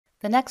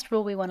The next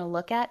rule we want to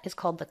look at is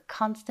called the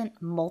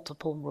constant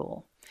multiple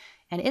rule.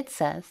 And it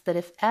says that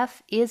if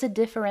f is a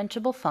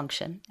differentiable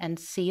function and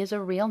c is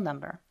a real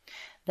number,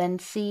 then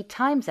c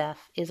times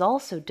f is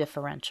also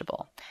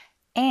differentiable.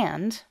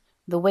 And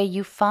the way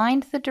you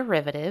find the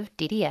derivative,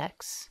 d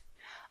dx,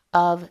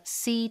 of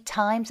c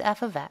times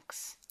f of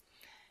x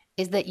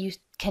is that you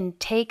can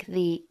take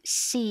the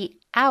c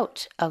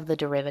out of the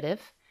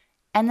derivative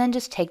and then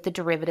just take the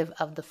derivative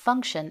of the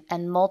function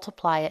and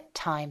multiply it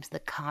times the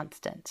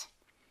constant.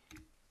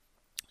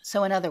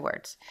 So in other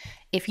words,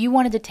 if you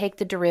wanted to take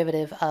the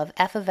derivative of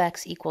f of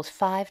x equals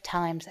 5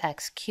 times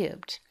x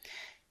cubed,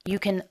 you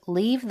can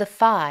leave the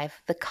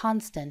 5, the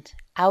constant,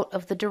 out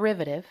of the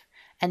derivative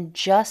and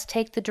just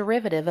take the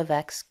derivative of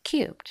x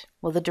cubed.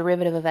 Well, the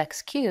derivative of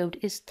x cubed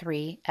is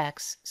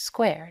 3x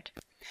squared.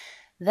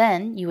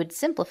 Then you would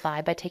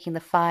simplify by taking the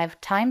 5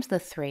 times the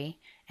 3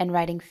 and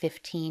writing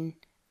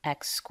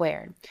 15x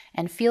squared.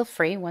 And feel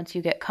free, once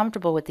you get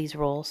comfortable with these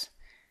rules,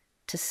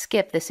 to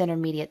skip this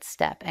intermediate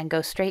step and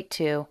go straight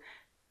to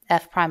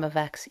f prime of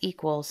x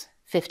equals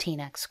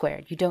 15x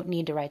squared. You don't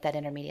need to write that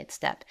intermediate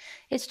step.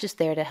 It's just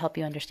there to help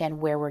you understand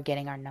where we're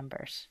getting our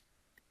numbers.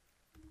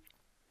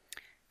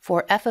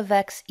 For f of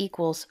x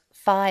equals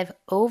 5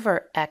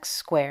 over x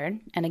squared,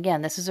 and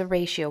again, this is a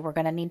ratio. We're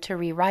going to need to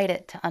rewrite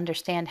it to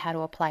understand how to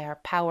apply our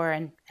power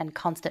and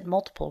constant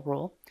multiple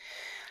rule.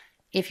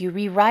 If you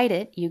rewrite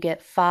it, you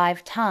get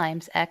 5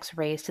 times x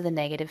raised to the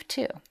negative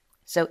 2.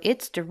 So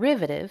its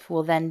derivative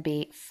will then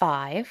be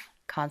 5,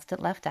 constant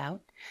left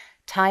out,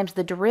 times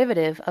the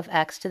derivative of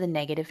x to the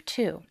negative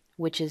 2,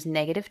 which is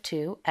negative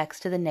 2, x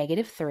to the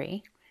negative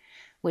 3,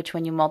 which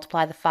when you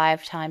multiply the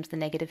 5 times the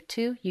negative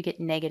 2, you get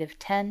negative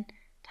 10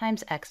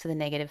 times x to the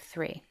negative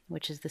 3,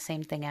 which is the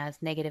same thing as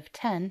negative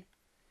 10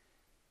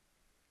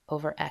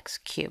 over x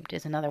cubed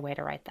is another way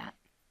to write that.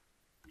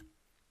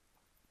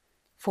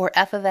 For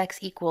f of x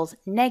equals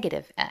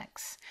negative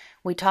x,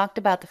 we talked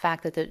about the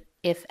fact that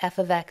if f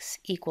of x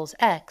equals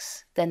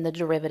x, then the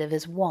derivative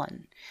is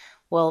 1.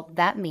 Well,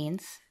 that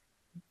means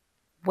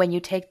when you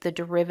take the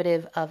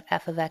derivative of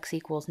f of x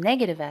equals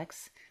negative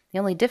x, the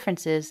only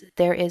difference is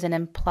there is an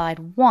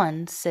implied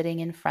 1 sitting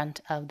in front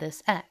of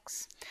this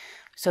x.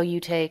 So you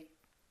take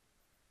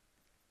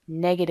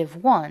negative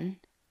 1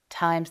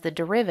 times the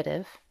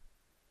derivative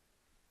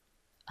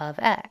of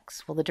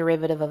x. Well, the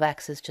derivative of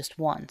x is just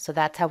 1, so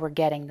that's how we're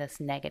getting this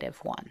negative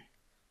 1.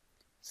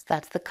 So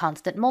that's the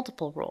constant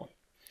multiple rule.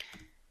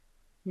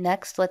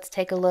 Next, let's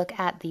take a look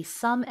at the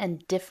sum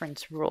and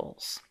difference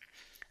rules.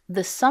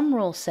 The sum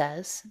rule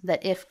says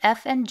that if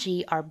f and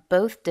g are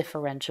both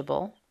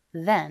differentiable,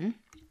 then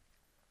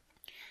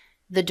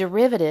the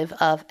derivative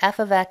of f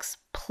of x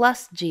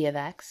plus g of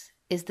x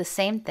is the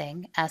same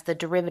thing as the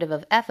derivative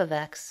of f of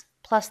x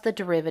plus the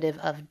derivative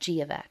of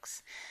g of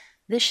x.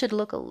 This should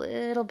look a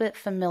little bit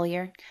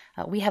familiar.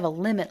 We have a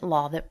limit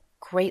law that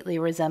greatly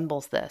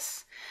resembles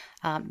this.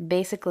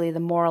 Basically, the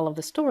moral of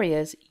the story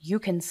is you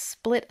can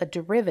split a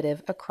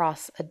derivative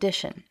across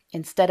addition.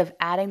 Instead of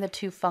adding the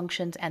two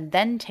functions and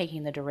then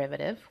taking the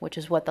derivative, which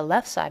is what the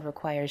left side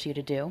requires you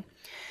to do,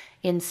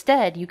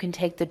 instead you can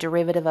take the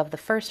derivative of the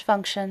first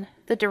function,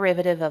 the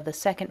derivative of the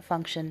second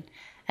function,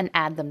 and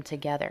add them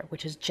together,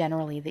 which is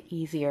generally the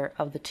easier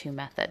of the two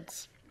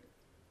methods.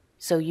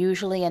 So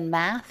usually in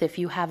math, if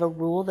you have a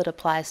rule that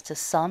applies to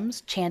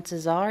sums,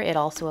 chances are it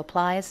also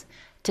applies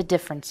to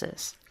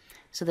differences.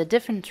 So the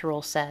difference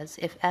rule says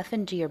if f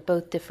and g are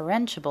both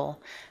differentiable,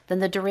 then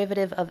the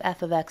derivative of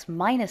f of x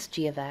minus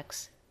g of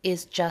x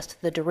is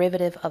just the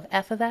derivative of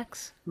f of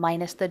x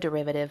minus the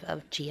derivative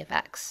of g of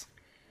x.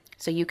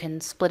 So you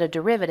can split a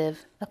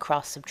derivative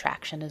across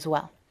subtraction as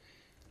well.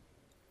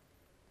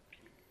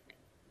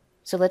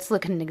 So let's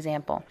look at an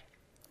example.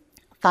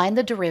 Find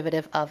the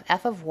derivative of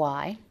f of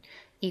y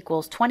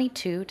equals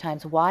 22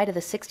 times y to the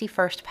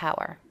 61st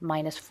power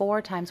minus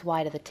 4 times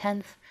y to the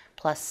 10th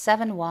plus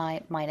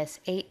 7y minus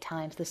 8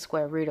 times the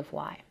square root of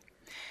y.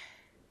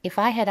 If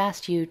I had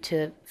asked you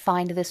to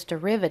find this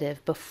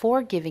derivative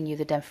before giving you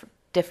the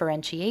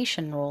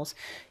differentiation rules,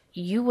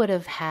 you would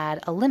have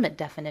had a limit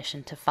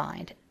definition to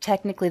find.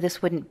 Technically,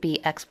 this wouldn't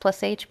be x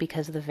plus h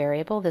because of the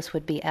variable. This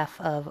would be f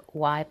of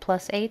y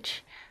plus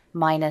h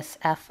minus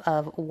f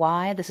of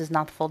y. This is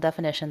not the full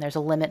definition. There's a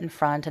limit in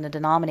front and a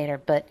denominator,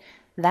 but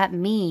that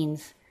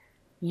means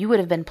you would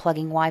have been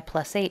plugging y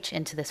plus h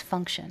into this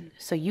function.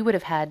 So you would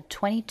have had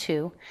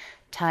 22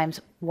 times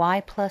y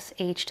plus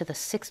h to the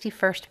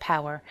 61st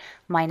power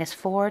minus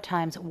 4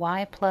 times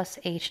y plus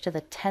h to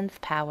the 10th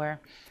power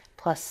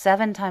plus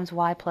 7 times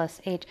y plus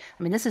h.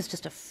 I mean, this is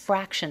just a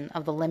fraction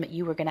of the limit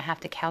you were going to have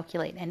to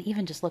calculate. And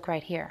even just look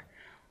right here.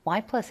 Y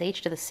plus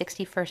h to the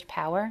 61st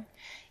power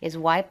is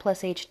y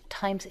plus h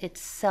times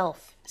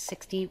itself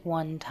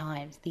 61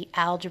 times. The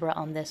algebra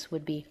on this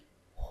would be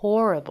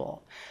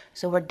horrible.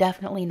 So we're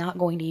definitely not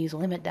going to use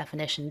limit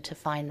definition to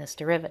find this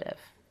derivative.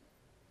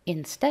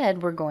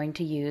 Instead, we're going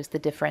to use the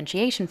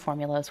differentiation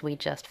formulas we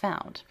just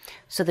found.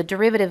 So the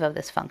derivative of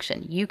this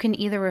function, you can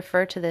either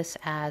refer to this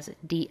as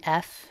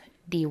df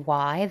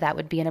dy, that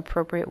would be an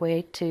appropriate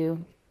way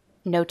to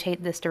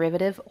notate this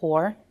derivative,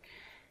 or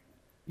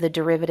the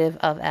derivative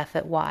of f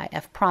at y,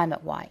 f prime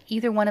at y.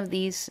 Either one of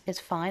these is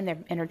fine, they're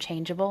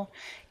interchangeable.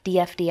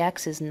 df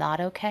dx is not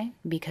okay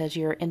because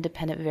your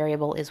independent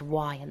variable is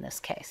y in this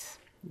case.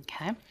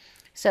 Okay,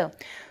 so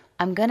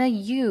I'm going to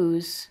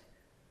use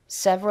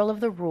several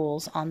of the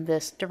rules on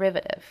this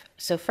derivative.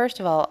 So first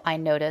of all, I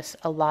notice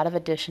a lot of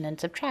addition and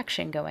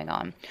subtraction going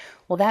on.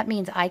 Well, that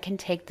means I can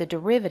take the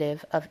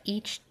derivative of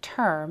each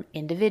term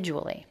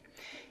individually.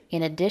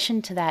 In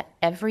addition to that,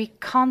 every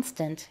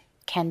constant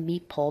can be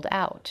pulled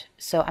out.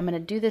 So I'm going to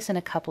do this in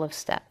a couple of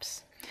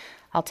steps.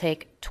 I'll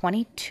take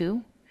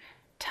 22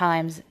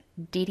 times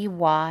d dy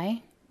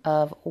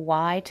of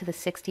y to the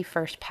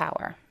 61st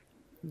power.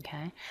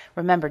 Okay,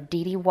 remember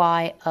d dy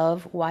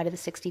of y to the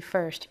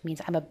 61st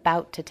means I'm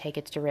about to take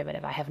its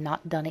derivative. I have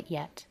not done it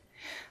yet.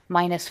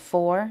 Minus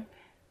 4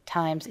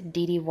 times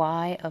d dy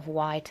of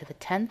y to the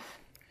 10th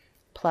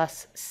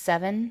plus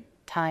 7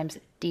 times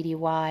d dy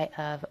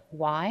of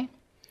y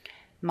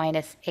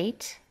minus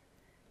 8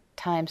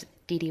 times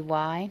d dy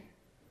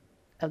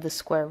of the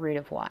square root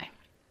of y.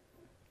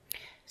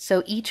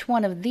 So each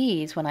one of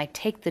these, when I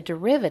take the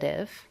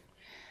derivative,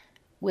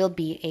 will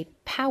be a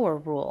power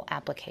rule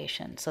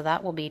application. So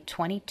that will be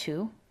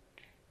 22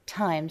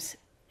 times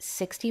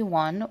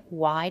 61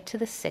 y to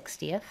the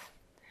 60th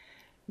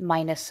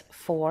minus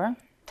 4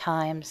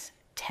 times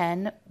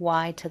 10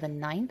 y to the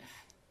 9th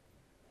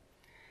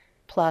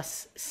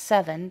plus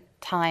 7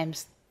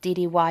 times d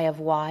dy of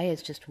y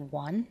is just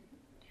 1,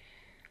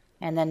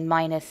 and then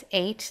minus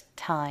 8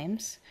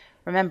 times,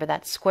 remember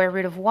that square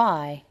root of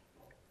y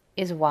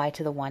is y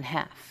to the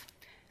 1/2.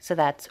 So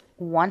that's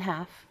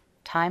 1/2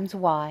 times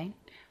y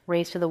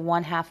raised to the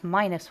 1/2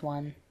 minus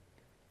 1,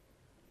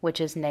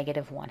 which is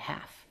negative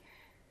 1/2.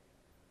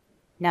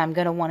 Now I'm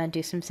going to want to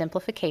do some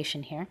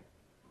simplification here.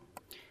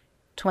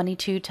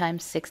 22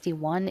 times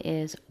 61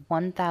 is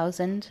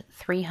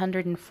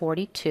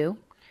 1,342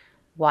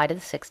 y to the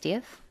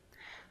 60th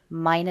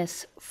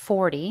minus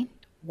 40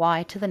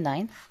 y to the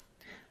 9th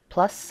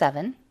plus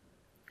 7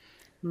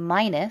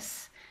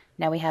 minus,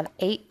 now we have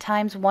 8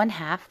 times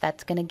 1/2,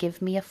 that's going to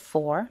give me a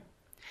 4.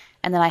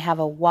 And then I have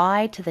a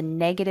y to the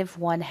negative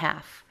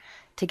 1/2.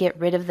 To get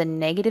rid of the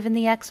negative in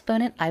the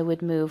exponent, I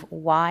would move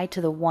y to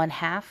the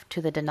 1/2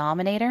 to the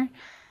denominator,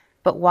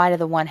 but y to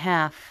the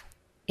 1/2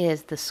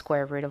 is the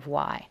square root of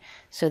y.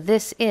 So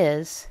this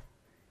is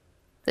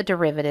the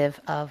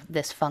derivative of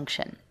this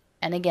function.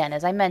 And again,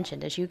 as I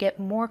mentioned, as you get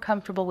more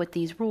comfortable with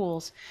these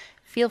rules,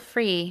 feel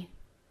free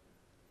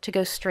to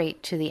go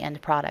straight to the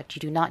end product. You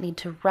do not need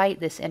to write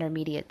this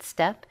intermediate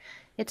step.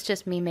 It's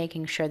just me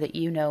making sure that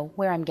you know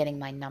where I'm getting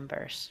my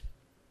numbers.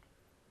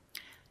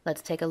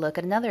 Let's take a look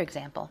at another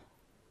example.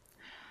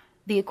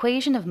 The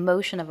equation of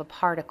motion of a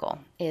particle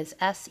is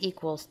s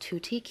equals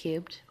 2t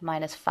cubed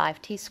minus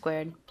 5t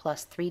squared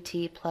plus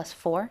 3t plus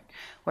 4,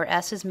 where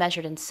s is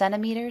measured in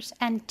centimeters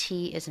and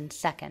t is in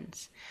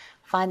seconds.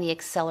 Find the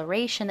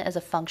acceleration as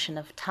a function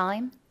of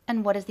time,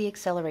 and what is the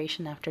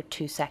acceleration after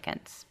 2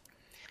 seconds.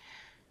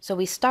 So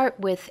we start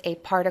with a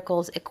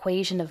particle's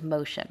equation of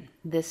motion.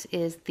 This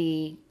is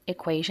the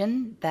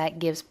equation that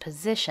gives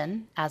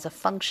position as a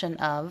function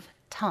of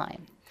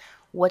time.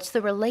 What's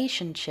the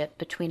relationship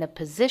between a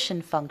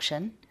position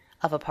function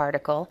of a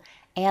particle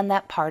and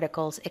that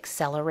particle's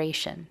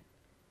acceleration?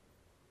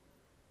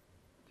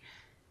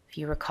 If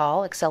you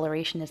recall,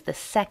 acceleration is the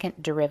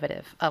second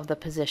derivative of the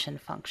position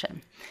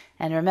function.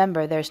 And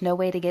remember, there's no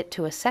way to get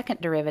to a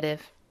second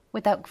derivative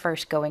without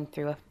first going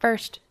through a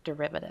first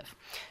derivative.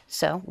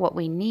 So what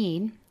we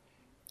need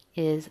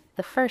is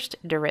the first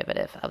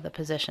derivative of the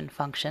position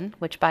function,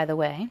 which, by the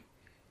way,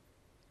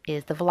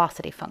 is the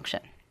velocity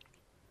function.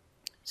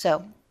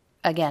 So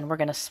again, we're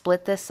going to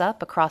split this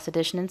up across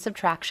addition and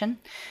subtraction,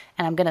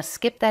 and I'm going to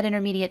skip that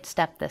intermediate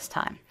step this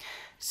time.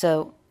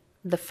 So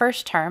the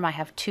first term, I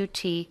have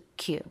 2t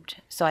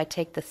cubed. So I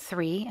take the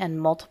 3 and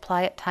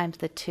multiply it times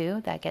the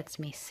 2. That gets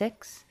me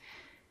 6.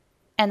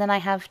 And then I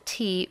have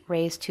t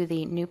raised to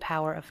the new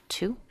power of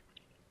 2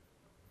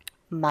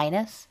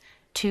 minus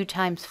 2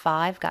 times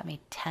 5 got me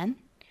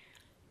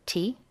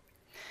 10t.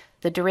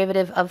 The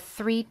derivative of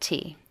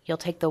 3t, you'll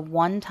take the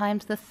 1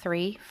 times the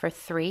 3 for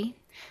 3,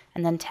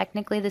 and then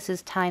technically this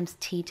is times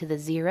t to the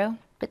 0,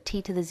 but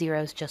t to the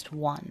 0 is just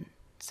 1.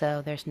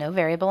 So there's no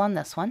variable on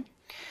this one.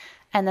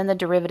 And then the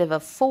derivative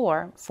of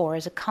 4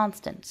 is a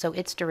constant, so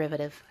its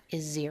derivative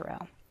is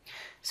 0.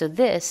 So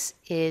this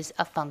is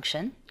a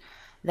function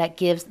that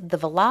gives the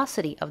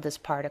velocity of this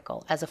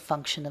particle as a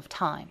function of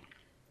time,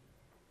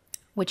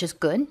 which is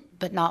good,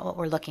 but not what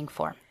we're looking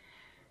for.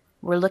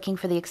 We're looking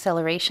for the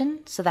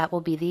acceleration, so that will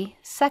be the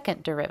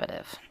second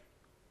derivative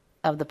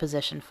of the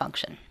position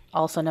function,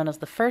 also known as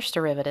the first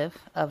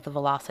derivative of the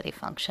velocity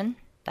function.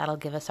 That'll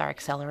give us our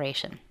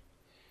acceleration.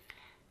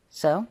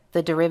 So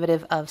the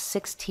derivative of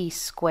 6t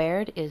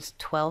squared is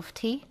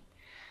 12t.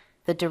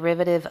 The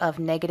derivative of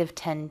negative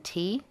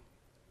 10t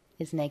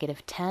is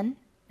negative 10.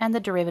 And the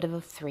derivative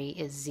of 3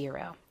 is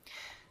 0.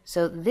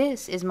 So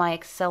this is my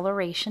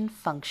acceleration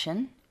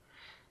function,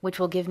 which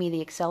will give me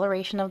the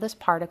acceleration of this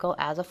particle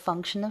as a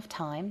function of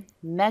time,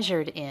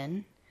 measured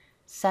in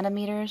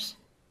centimeters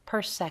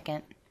per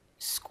second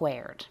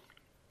squared.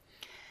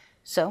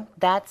 So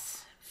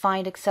that's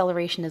find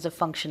acceleration as a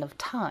function of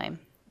time.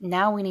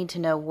 Now we need to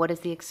know what is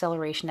the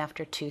acceleration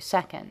after 2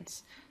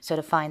 seconds. So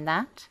to find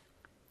that,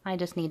 I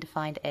just need to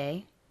find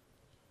a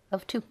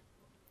of 2.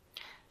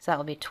 So that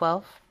will be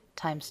 12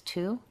 times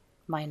 2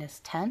 minus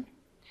 10.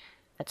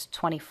 That's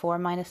 24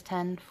 minus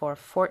 10 for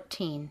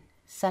 14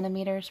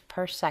 centimeters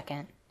per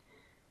second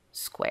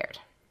squared.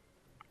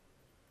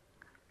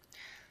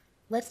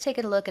 Let's take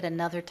a look at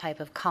another type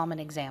of common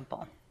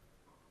example.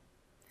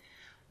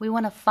 We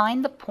want to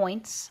find the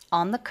points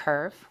on the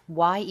curve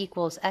y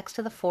equals x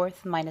to the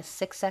fourth minus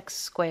 6x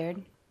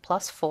squared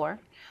plus 4,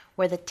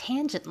 where the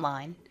tangent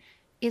line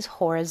is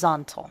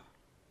horizontal.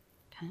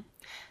 Okay?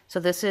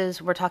 So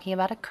we're talking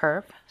about a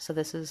curve, so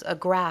this is a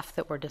graph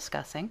that we're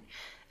discussing,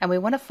 and we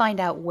want to find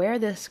out where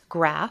this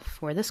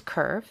graph, where this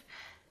curve,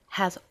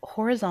 has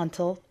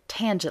horizontal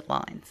tangent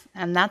lines.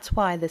 And that's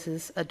why this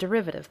is a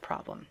derivative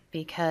problem,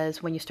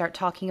 because when you start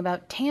talking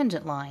about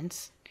tangent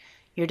lines,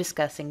 you're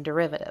discussing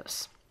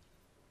derivatives.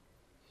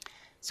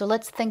 So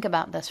let's think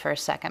about this for a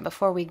second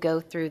before we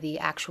go through the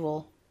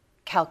actual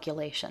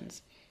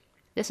calculations.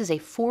 This is a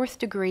 4th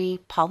degree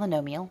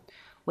polynomial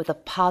with a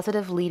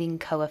positive leading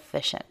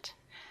coefficient.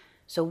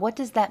 So what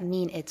does that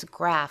mean its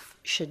graph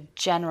should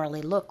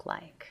generally look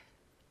like?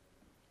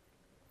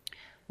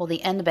 Well,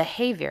 the end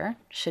behavior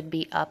should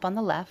be up on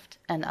the left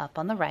and up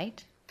on the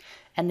right.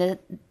 And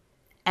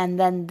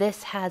then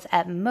this has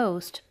at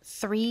most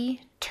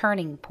 3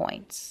 turning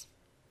points.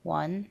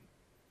 1,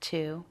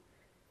 2,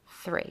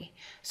 3.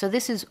 So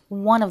this is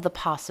one of the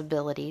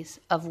possibilities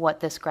of what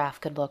this graph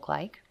could look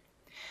like.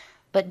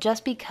 But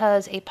just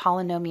because a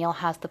polynomial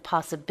has the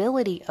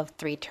possibility of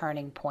 3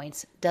 turning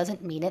points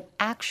doesn't mean it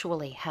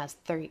actually has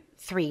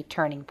three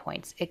turning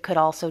points. It could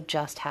also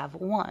just have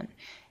 1,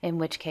 in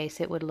which case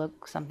it would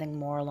look something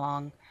more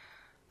along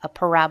a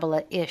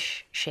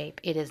parabola-ish shape.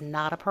 It is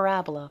not a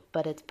parabola,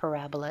 but it's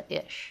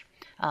parabola-ish.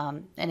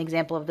 An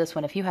example of this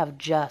one, if you have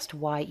just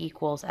y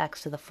equals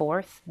x to the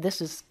fourth,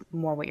 this is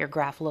more what your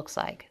graph looks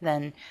like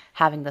than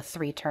having the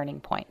 3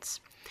 turning points.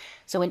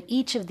 So in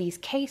each of these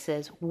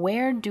cases,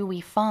 where do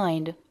we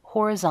find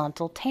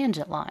horizontal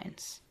tangent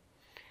lines?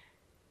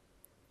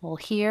 Well,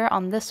 here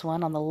on this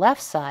one, on the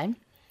left side,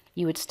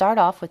 you would start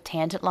off with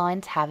tangent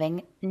lines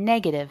having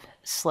negative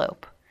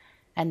slope,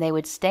 and they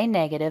would stay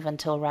negative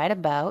until right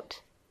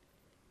about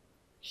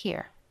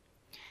here.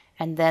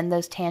 And then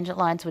those tangent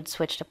lines would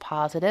switch to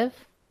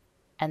positive,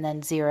 and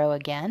then 0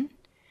 again.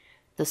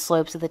 The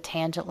slopes of the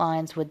tangent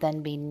lines would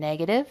then be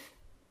negative,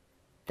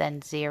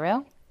 then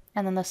 0,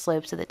 and then the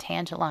slopes of the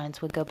tangent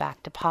lines would go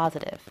back to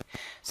positive.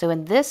 So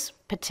in this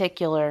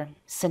particular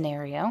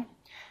scenario,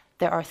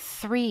 there are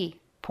 3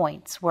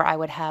 points where I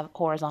would have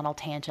horizontal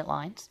tangent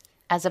lines,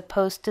 as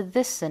opposed to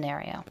this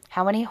scenario.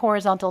 How many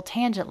horizontal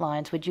tangent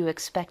lines would you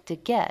expect to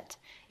get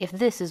if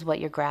this is what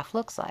your graph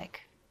looks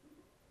like?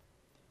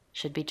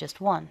 Should be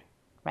just 1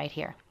 right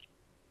here.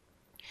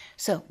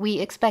 So we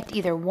expect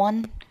either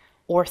 1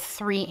 or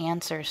 3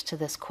 answers to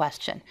this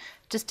question,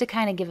 just to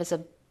kind of give us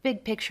a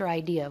big picture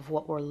idea of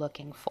what we're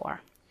looking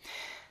for.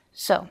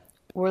 So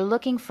we're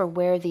looking for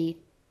where the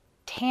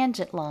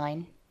tangent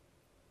line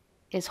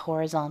is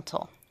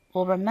horizontal.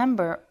 Well,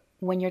 remember,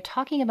 when you're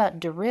talking about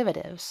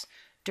derivatives,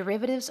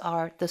 derivatives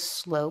are the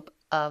slope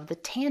of the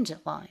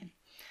tangent line.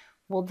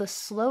 Well, the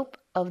slope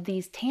of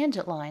these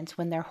tangent lines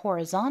when they're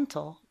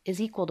horizontal is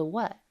equal to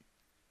what?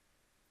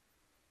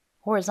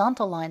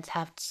 Horizontal lines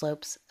have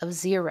slopes of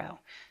 0.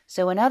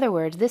 So in other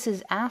words, this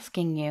is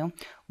asking you,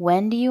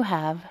 when do you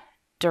have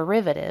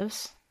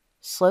derivatives,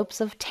 slopes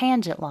of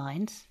tangent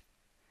lines,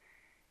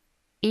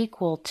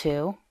 equal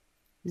to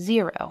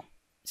 0?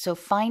 So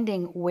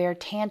finding where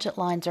tangent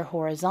lines are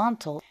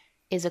horizontal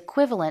is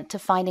equivalent to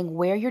finding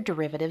where your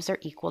derivatives are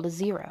equal to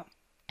 0.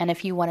 And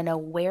if you want to know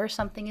where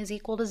something is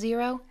equal to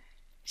 0,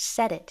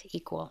 set it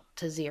equal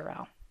to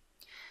 0.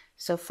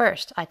 So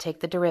first, I take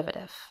the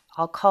derivative.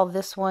 I'll call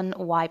this one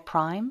y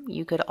prime.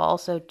 You could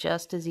also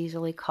just as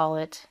easily call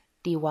it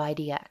dy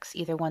dx.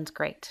 Either one's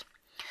great.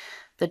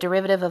 The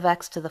derivative of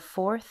x to the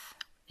fourth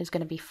is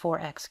going to be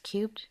 4x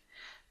cubed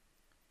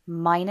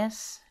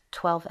minus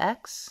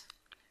 12x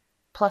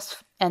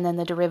plus, and then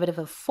the derivative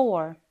of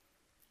 4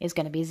 is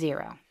going to be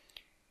 0.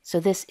 So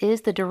this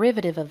is the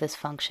derivative of this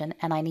function,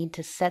 and I need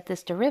to set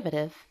this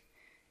derivative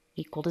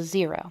equal to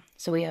 0.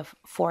 So we have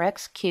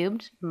 4x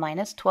cubed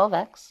minus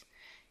 12x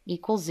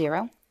equals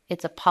 0.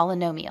 It's a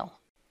polynomial.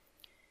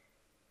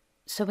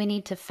 So we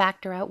need to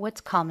factor out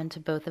what's common to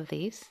both of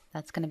these.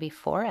 That's going to be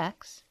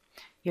 4x.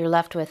 You're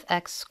left with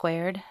x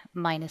squared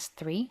minus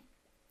 3.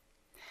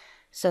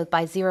 So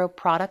by 0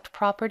 product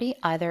property,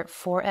 either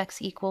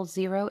 4x equals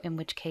 0, in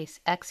which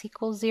case x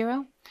equals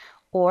 0,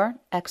 or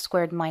x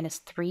squared minus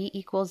 3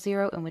 equals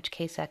 0, in which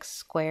case x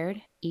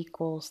squared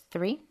equals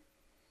 3,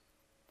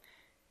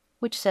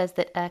 which says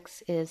that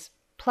x is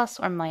plus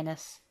or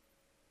minus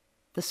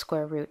the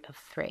square root of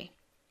 3.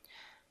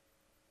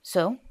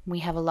 So we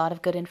have a lot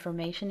of good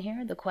information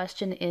here. The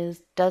question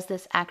is, does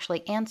this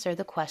actually answer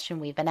the question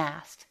we've been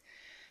asked?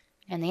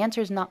 And the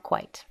answer is not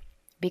quite.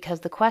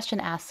 because the question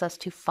asks us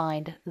to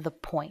find the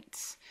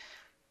points.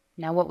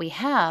 Now what we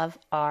have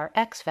are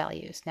x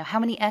values. Now how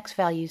many x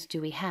values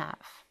do we have?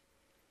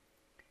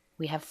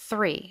 We have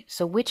 3.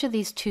 So which of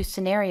these two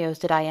scenarios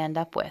did I end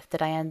up with?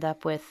 Did I end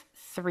up with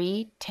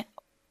three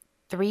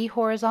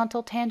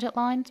horizontal tangent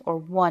lines or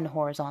 1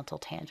 horizontal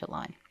tangent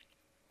line?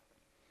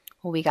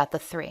 Well, we got the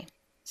 3.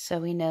 So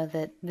we know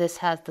that this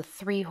has the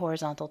 3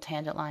 horizontal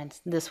tangent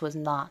lines. This was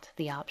not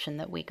the option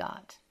that we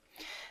got.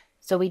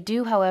 So we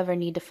do, however,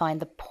 need to find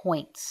the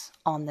points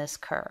on this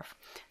curve.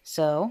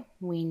 So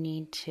we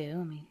need to,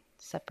 let me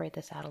separate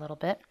this out a little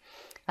bit.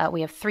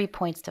 We have 3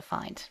 points to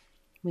find.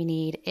 We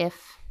need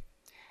if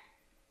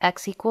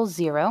x equals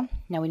 0.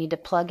 Now we need to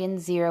plug in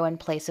 0 in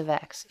place of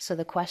x. So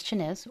the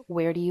question is,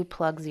 where do you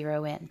plug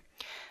 0 in?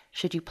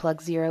 Should you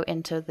plug 0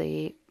 into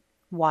the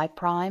y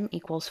prime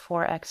equals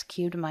 4x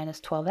cubed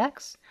minus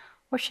 12x?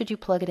 Or should you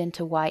plug it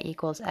into y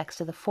equals x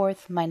to the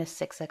 4th minus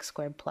 6x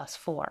squared plus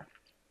 4?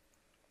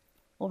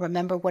 Well,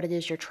 remember what it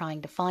is you're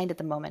trying to find at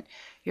the moment.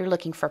 You're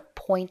looking for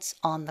points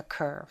on the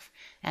curve.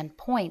 And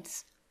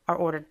points are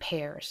ordered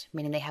pairs,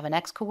 meaning they have an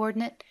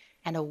x-coordinate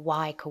and a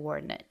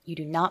y-coordinate. You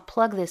do not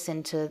plug this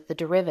into the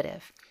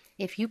derivative.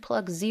 If you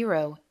plug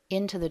 0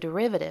 into the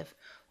derivative,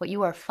 what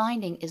you are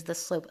finding is the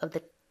slope of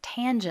the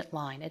tangent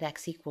line at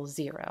x equals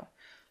 0.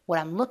 What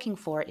I'm looking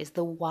for is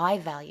the y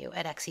value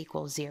at x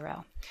equals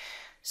 0.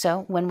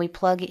 So when we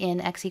plug in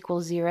x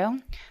equals 0,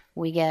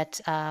 we get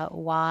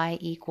y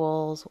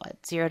equals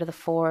 0 to the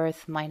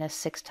 4th minus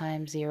 6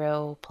 times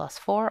 0 plus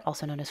 4,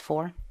 also known as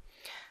 4.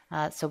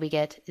 So we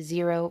get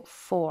 0,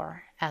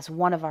 4 as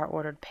one of our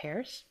ordered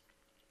pairs.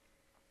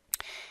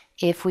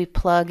 If we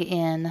plug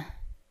in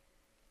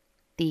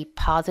the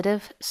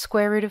positive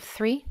square root of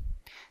 3,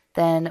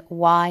 then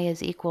y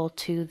is equal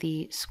to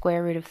the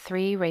square root of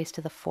 3 raised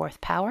to the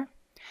 4th power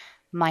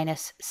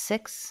minus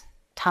 6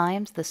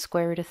 times the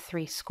square root of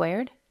 3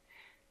 squared,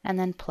 and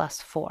then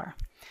plus 4.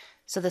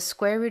 So the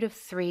square root of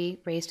 3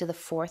 raised to the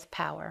 4th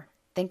power,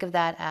 think of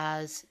that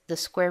as the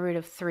square root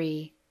of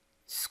 3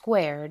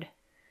 squared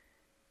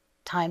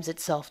times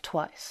itself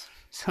twice.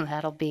 So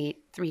that'll be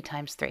 3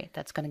 times 3.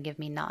 That's going to give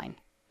me 9.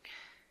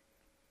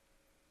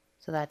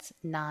 So that's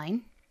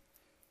 9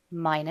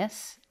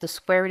 minus the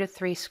square root of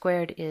 3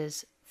 squared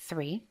is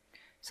 3.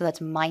 So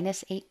that's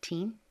minus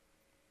 18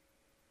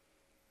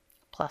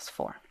 plus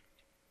 4.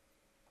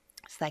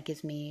 So that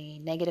gives me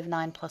negative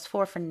 9 plus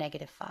 4 for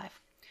negative 5.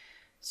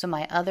 So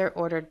my other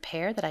ordered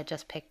pair that I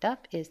just picked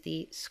up is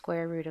the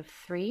square root of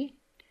 3,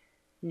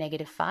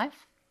 negative 5.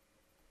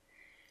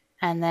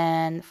 And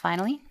then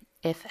finally,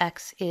 if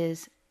x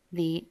is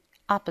the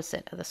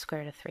opposite of the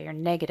square root of 3, or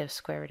negative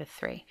square root of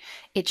 3,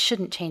 it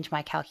shouldn't change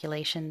my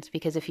calculations,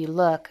 because if you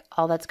look,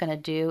 all that's going to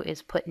do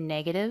is put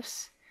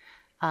negatives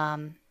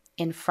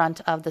in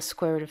front of the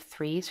square root of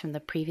 3's from the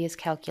previous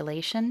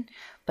calculation.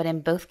 But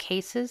in both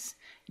cases,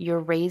 you're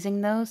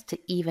raising those to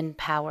even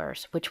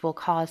powers, which will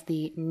cause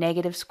the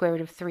negative square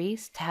root of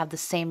 3's to have the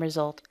same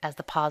result as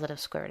the positive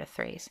square root of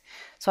 3's.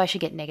 So I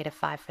should get negative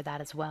 5 for that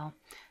as well.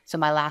 So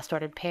my last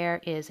ordered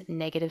pair is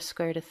negative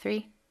square root of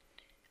 3,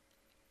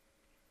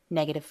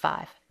 negative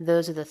 5.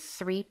 Those are the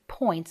 3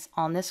 points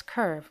on this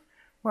curve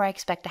where I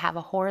expect to have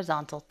a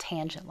horizontal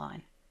tangent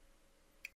line.